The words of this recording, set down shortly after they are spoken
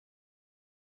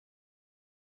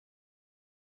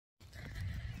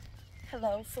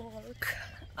Hello folk.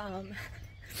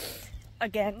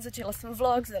 Again, začela sem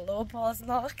vlog zelo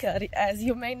pozno, ker as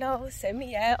you may know, se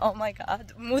mi je, oh my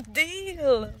god,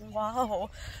 mudil, wow.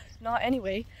 No,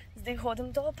 anyway, zdaj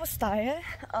hodim do postaje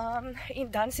in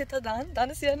danes je ta dan,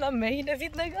 danes je na meji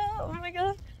nevidnega, oh my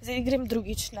god. Zdaj grem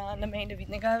drugič na meji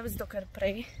nevidnega, zato ker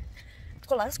prej,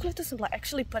 tako lansko leto sem bila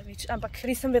actually prvič, ampak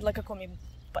nisem vedela, kako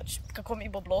mi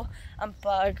bo bilo,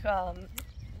 ampak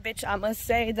bitch, I must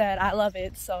say that I love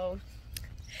it, so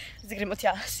zdaj gremo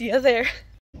tja, see you there.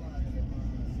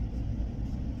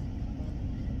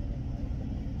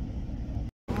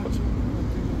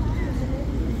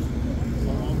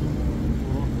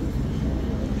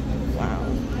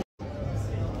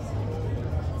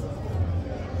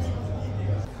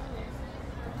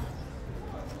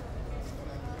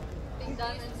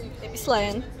 Maybe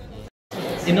slaying.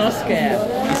 You're not scared.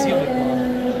 It's you.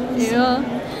 Yeah.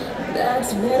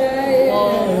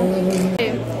 Whoa.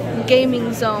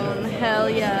 Gaming zone. Hell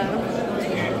yeah.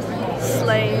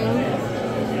 Slaying.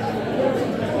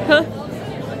 Huh?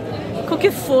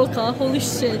 Какая фолка, holy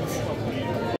shit.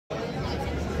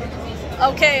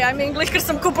 Okay, I'm English ker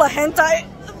sem kupila hentai.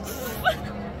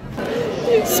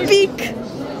 Speak.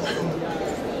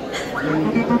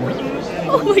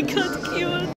 Oh my god,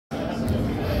 cute.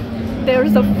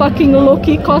 There's a fucking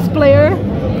Loki cosplayer.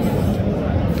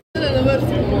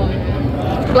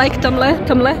 Like Tamle.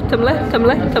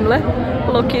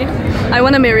 Loki. I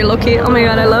wanna marry Loki. Oh my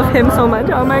god, I love him so much.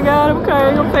 Oh my god, I'm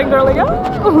crying. I'm fangirling.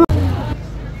 Oh.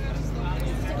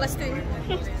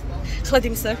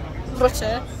 Chladim se.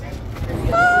 Proče.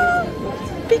 Ah,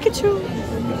 Pikachu.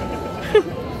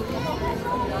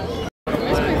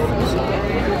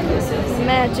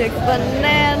 Magic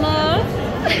banana.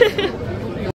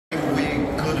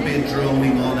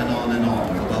 Droning on and on and on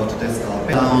about this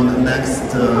topic. Down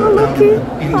next down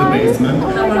in the basement.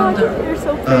 Oh my god, you're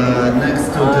so pretty.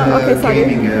 Next to the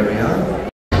gaming area.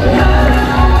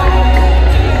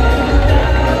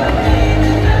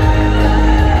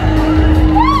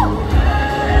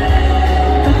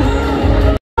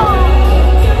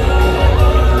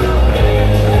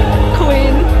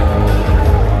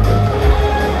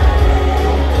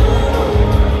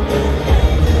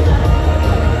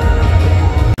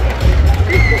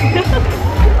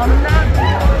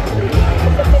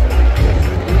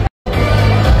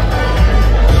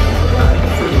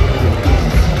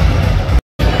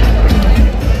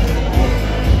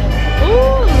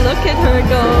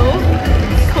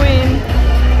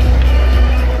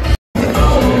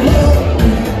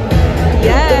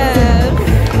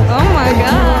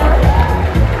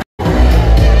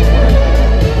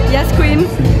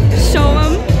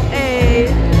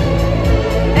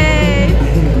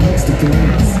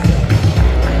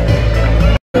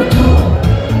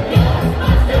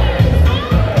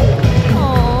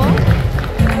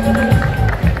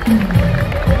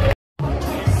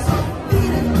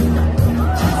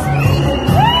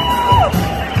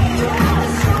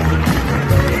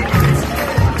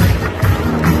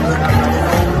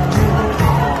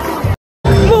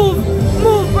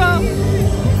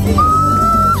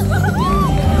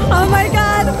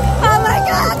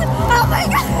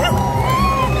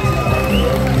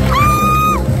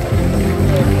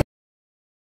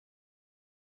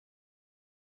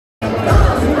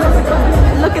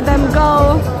 Look at them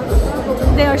go.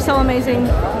 They are so amazing.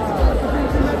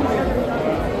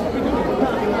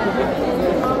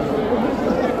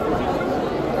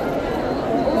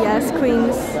 Yes,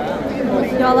 queens.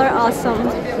 Y'all are awesome.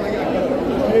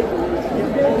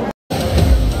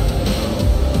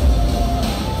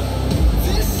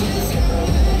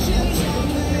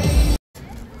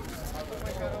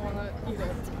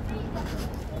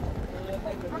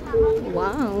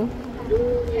 Wow.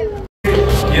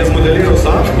 Я змоделировал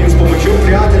сам и с помощью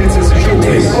приятельницы сижу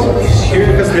близко.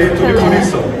 Хирка стоит туди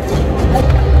колесо.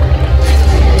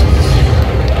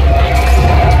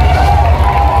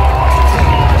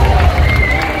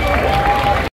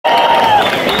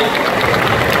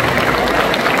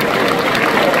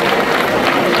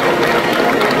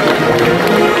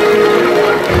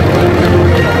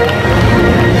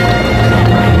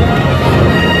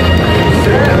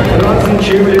 Все разом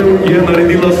чимлю я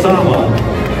нарядила сама.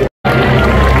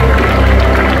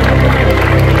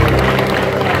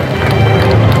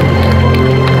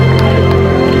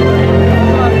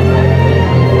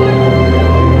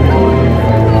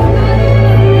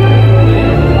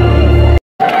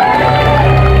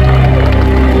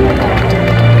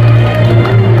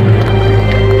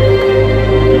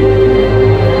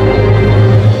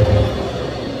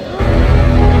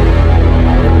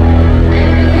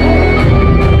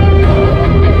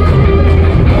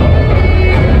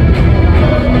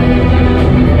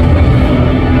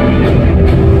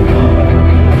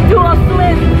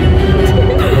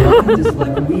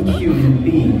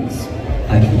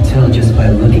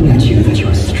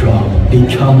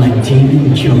 become a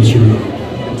demon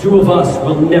Jojo. Two of us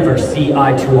will never see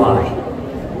eye to eye.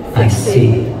 I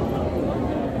see.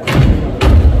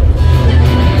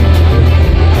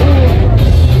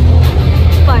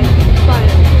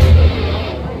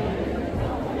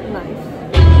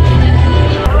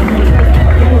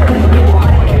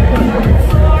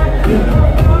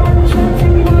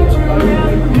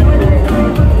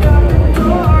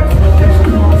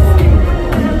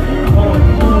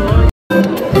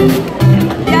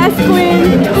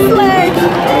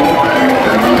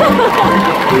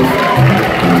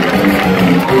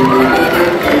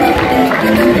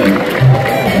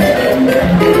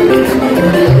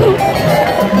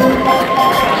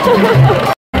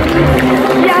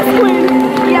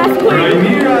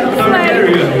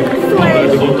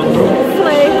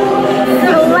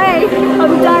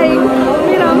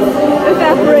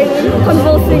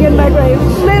 Convulsing in my grave.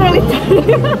 Literally.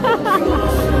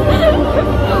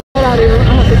 Get out of here.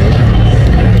 I have to go.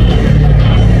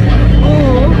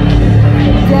 Ooh.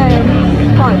 Damn.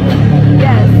 Punch.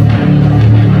 Yes.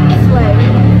 Slay.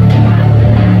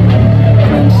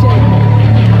 Queen shit.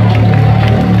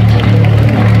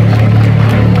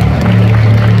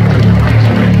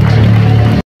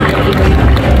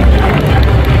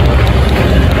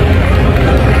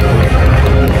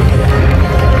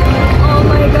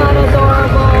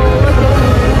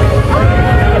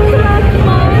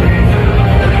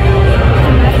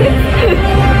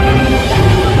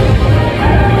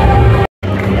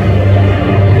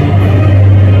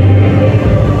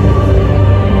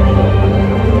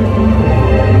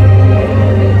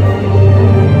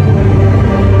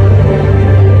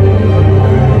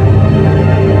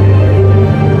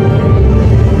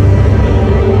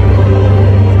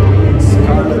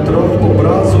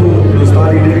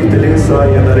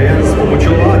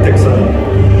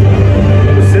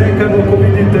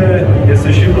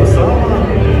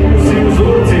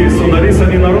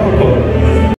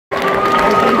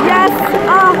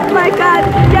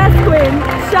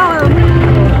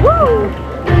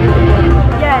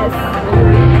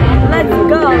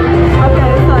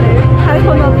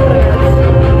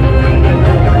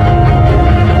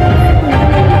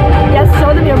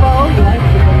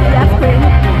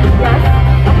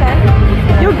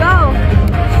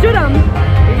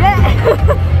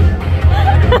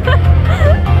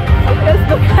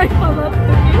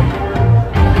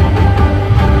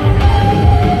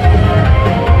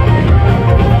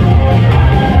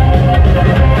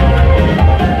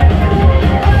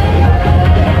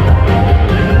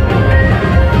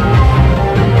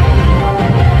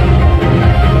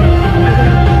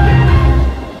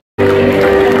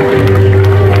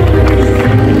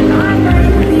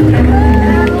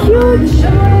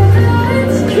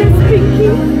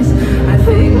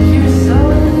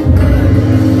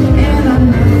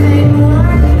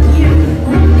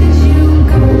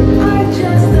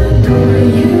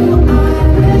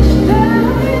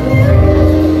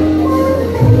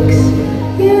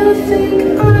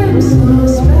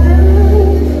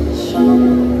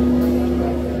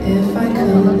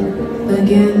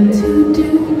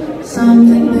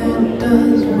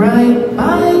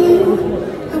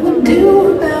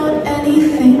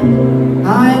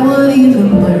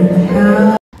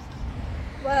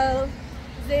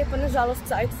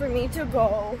 Zeit for me to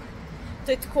go.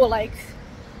 It's cool, like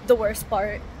the worst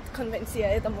part,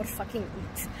 convenție the more fucking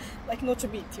eat. Like not to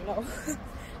beat, you know.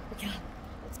 But yeah,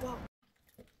 let's go.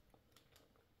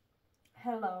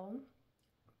 Hello.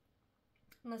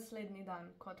 Naslednji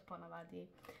dan, kot ponavadi,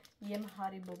 jem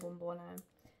Haribo bombone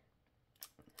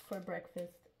for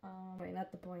breakfast. Wait,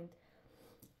 not the point.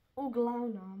 V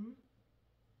glavnem,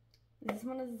 zdaj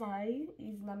smo nazaj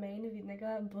iz MEJI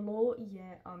NEVIDNEGA, bilo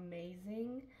je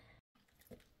amazing.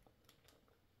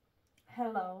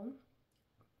 Hello.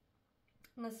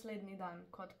 Naslednji dan,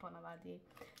 kot ponavadi,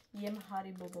 jem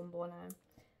Haribo bombone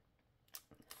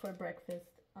for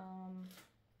breakfast.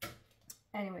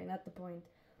 Anyway, not the point.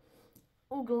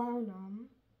 V glavnem,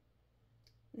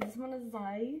 zdaj smo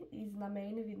nazaj iz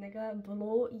MEJI NEVIDNEGA,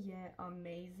 bilo je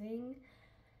amazing.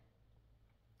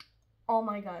 Oh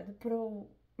my god, prav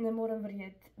ne morem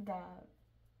verjeti, da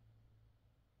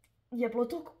je bilo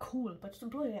tako cool, pač to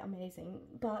bilo je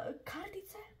amazing. Pa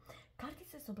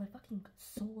kartice so bile fucking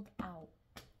sold out.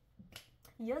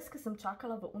 Jaz, ki sem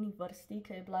čakala v univerzitet,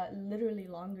 ki je bila literally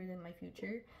longer than my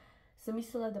future, sem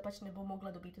mislila, da pač ne bom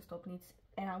mogla dobiti vstopnic.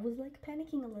 And I was like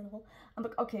panicking a little.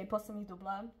 Ampak ok, pa sem jih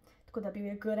dobila, tako da bil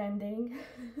je good ending.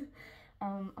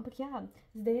 Ampak ja,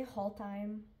 zdaj je haul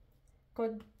time.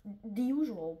 Kot the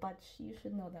usual, pač you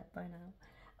should know that by now.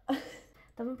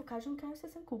 Da vam pokažem, kaj vse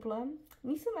sem kupila.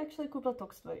 Nisem actually kupila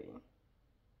toliko stvari.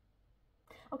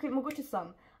 Ok, mogoče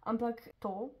sem, ampak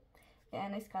to je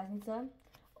ena izkaznica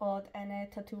od ene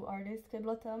tattoo artist, ki je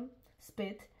bila tam,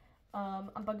 spet.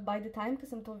 Ampak by the time, ko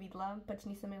sem to videla, pač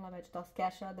nisem imela več dosti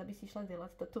casha, da bi si šla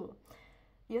delati tattoo.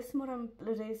 Jaz moram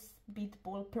res biti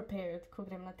bolj prepared, ko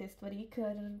grem na te stvari,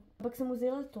 ampak sem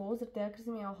vzela to, zaradi tega, ker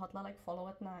sem jo hotela like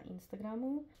followat na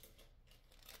Instagramu.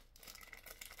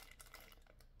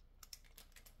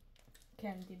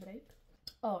 Candy break.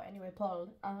 Oh, anyway, Paul.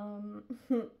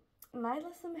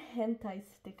 Najdla sem hentai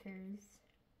stickers.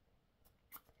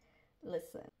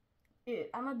 Listen.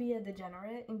 I'ma be a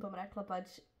degenerate in bom rekla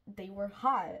pač, they were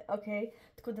hot, ok?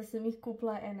 Tako da sem jih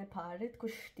kupila ene pare, tako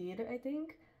 4, I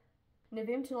think. Ne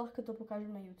vem, če lahko to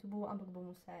pokažem na YouTubeu, ampak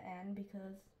bom vse en,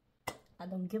 because I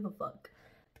don't give a fuck.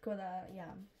 Tako da, ja.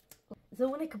 Za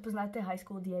one, ki poznate High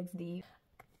School DxD,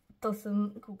 to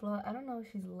sem kupila, I don't know,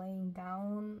 she's laying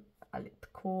down, ali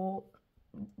tako,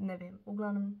 ne vem, v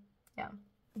glavnem, ja.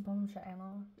 In pa imam še eno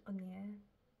od nje,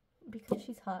 because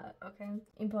she's hot, ok?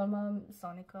 In pa imam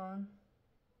Sonico.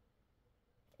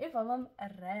 In pa imam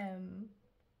Rem.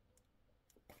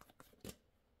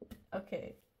 Ok,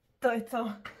 to je to.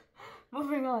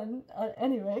 Moving on,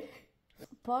 anyway.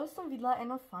 Pol sem videla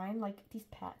eno fine, like, this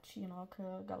patch, you know, ki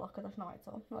ga lahko daš na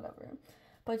majico, whatever.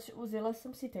 Pač vzela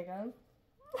sem si tega,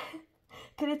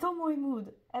 ker je to moj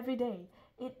mood, every day.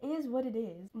 It is what it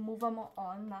is. Movamo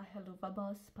on na Helluva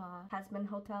Boss pa Hasbin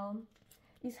Hotel.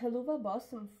 Iz Helluva Boss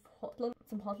sem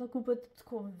hotela kupiti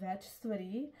tako več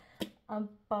stvari,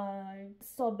 ampak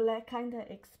so bile kinda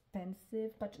expensive,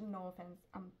 pač no offense,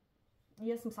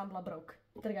 jaz sem sam bila broke,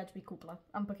 drugač bi kupila,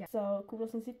 ampak ja. So, kupila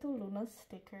sem si to Luna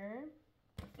sticker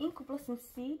in kupila sem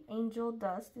si Angel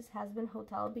Dust iz Hasbin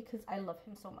Hotel because I love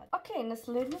him so much. Ok,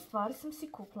 naslednja stvar sem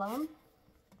si kupila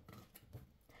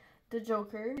The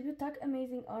Joker. Je bil tak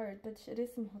amazing art, pač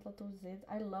res sem hotela to vzeti.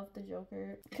 I love The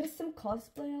Joker. Ker sem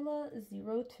cosplayala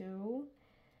 02,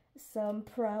 sem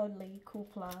proudly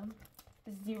kupila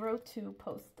 02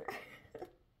 poster.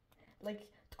 Like,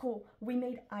 tako, we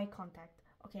made eye contact,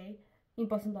 ok? In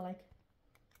pa sem bila like,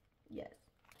 yes.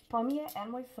 Pa mi je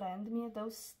en moj friend mi je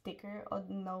dal sticker od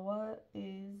Noah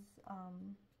iz,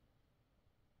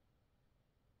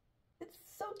 it's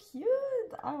so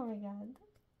cute, oh my god.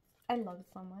 I love it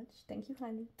so much, thank you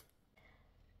honey.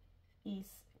 Iz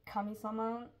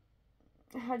Kami-sama,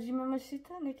 Hajime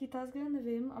Mashita, neki tasga, ne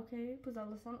vem, ok,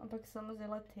 pozabila sem, ampak sem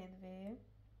vzela te dve.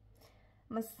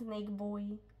 My Snake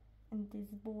Boy and this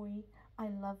boy. I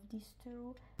love these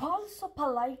two. Also pa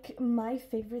like my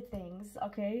favorite things,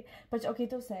 ok? Pač ok,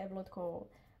 to vse je bilo tako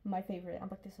my favorite,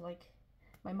 ampak te so like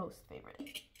my most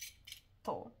favorite.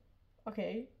 To,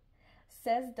 ok?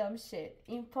 Says dumb shit.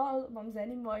 In pol imam z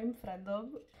enim mojim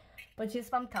friendom, pač jaz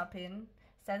vam tapin,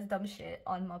 says dumb shit,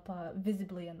 on ma pa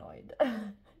visibly annoyed.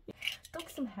 Tako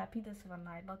sem happy, da sem vam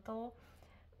najdla to.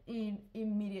 In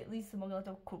immediately sem mogla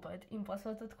to kupiti in pa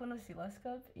sva to tako nosila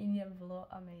skup in je bilo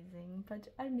amazing. Pač,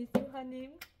 I miss you,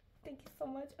 honey. Thank you so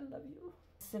much, I love you.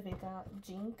 Seveda,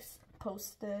 Jinx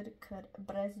poster, ker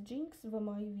brez Jinx v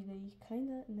mojih videih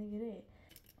kinda ne gre.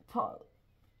 Paul.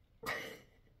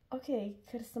 Ok,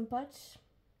 ker sem pač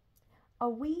a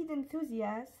weed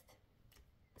enthusiast,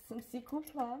 sem si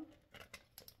kupila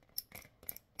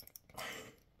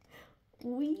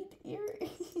weed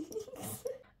earrings.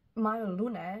 Imajo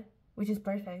lune, which is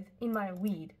perfect, in imajo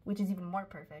weed, which is even more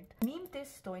perfect. Mim te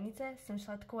stojnice sem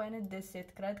šla tako ene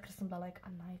 10krat, ker sem bila like, a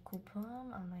naj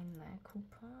kupam, a naj ne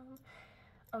kupam.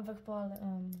 Ampak pol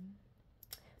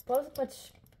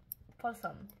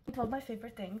sem. Pol my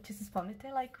favorite thing, če se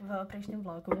spomnite, like v prejšnjem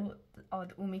vlogu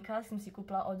od Umika sem si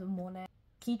kupila od Mone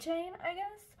keychain, I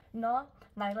guess. No,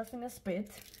 najdla sem jo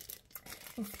spet.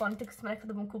 In spomnite, ko sem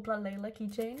rekla, da bom kupila Layla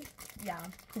keychain? Ja,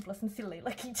 kupila sem si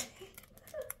Layla keychain.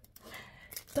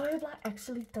 To je bila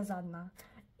actually ta zadnja.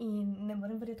 In ne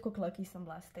morem verjeti, koliko lucky sem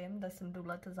bila s tem, da sem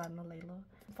dobila ta zadnjo Laylo.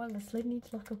 Pa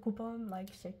naslednjič lahko kupam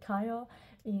like še Kajo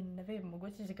in ne vem,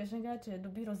 mogoče že kakšnega, če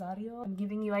dobi Rosario. I'm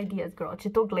giving you ideas, girl.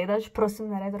 Če to gledaš, prosim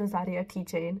naredi Rosario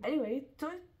keychain. Anyway, to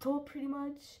je to pretty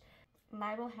much.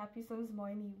 Najbolj happy sem z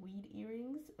mojimi weed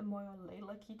earrings, mojo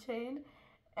Layla keychain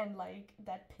and like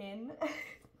that pin.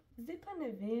 Zdaj pa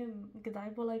ne vem,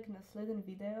 kdaj bo like naslednji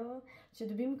video, če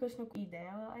dobim kakšno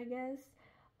idejo, I guess.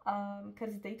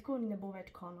 Ker zdaj tako ne bo več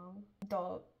konov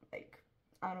do, like,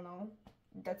 I don't know,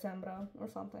 decembra or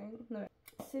something, ne vem.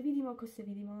 Se vidimo, ko se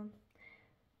vidimo.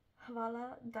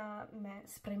 Hvala, da me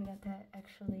spremljate,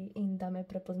 actually, in da me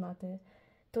prepoznate.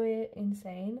 To je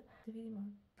insane. Se vidimo.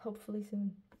 Hopefully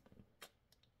soon.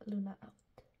 Luna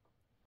out.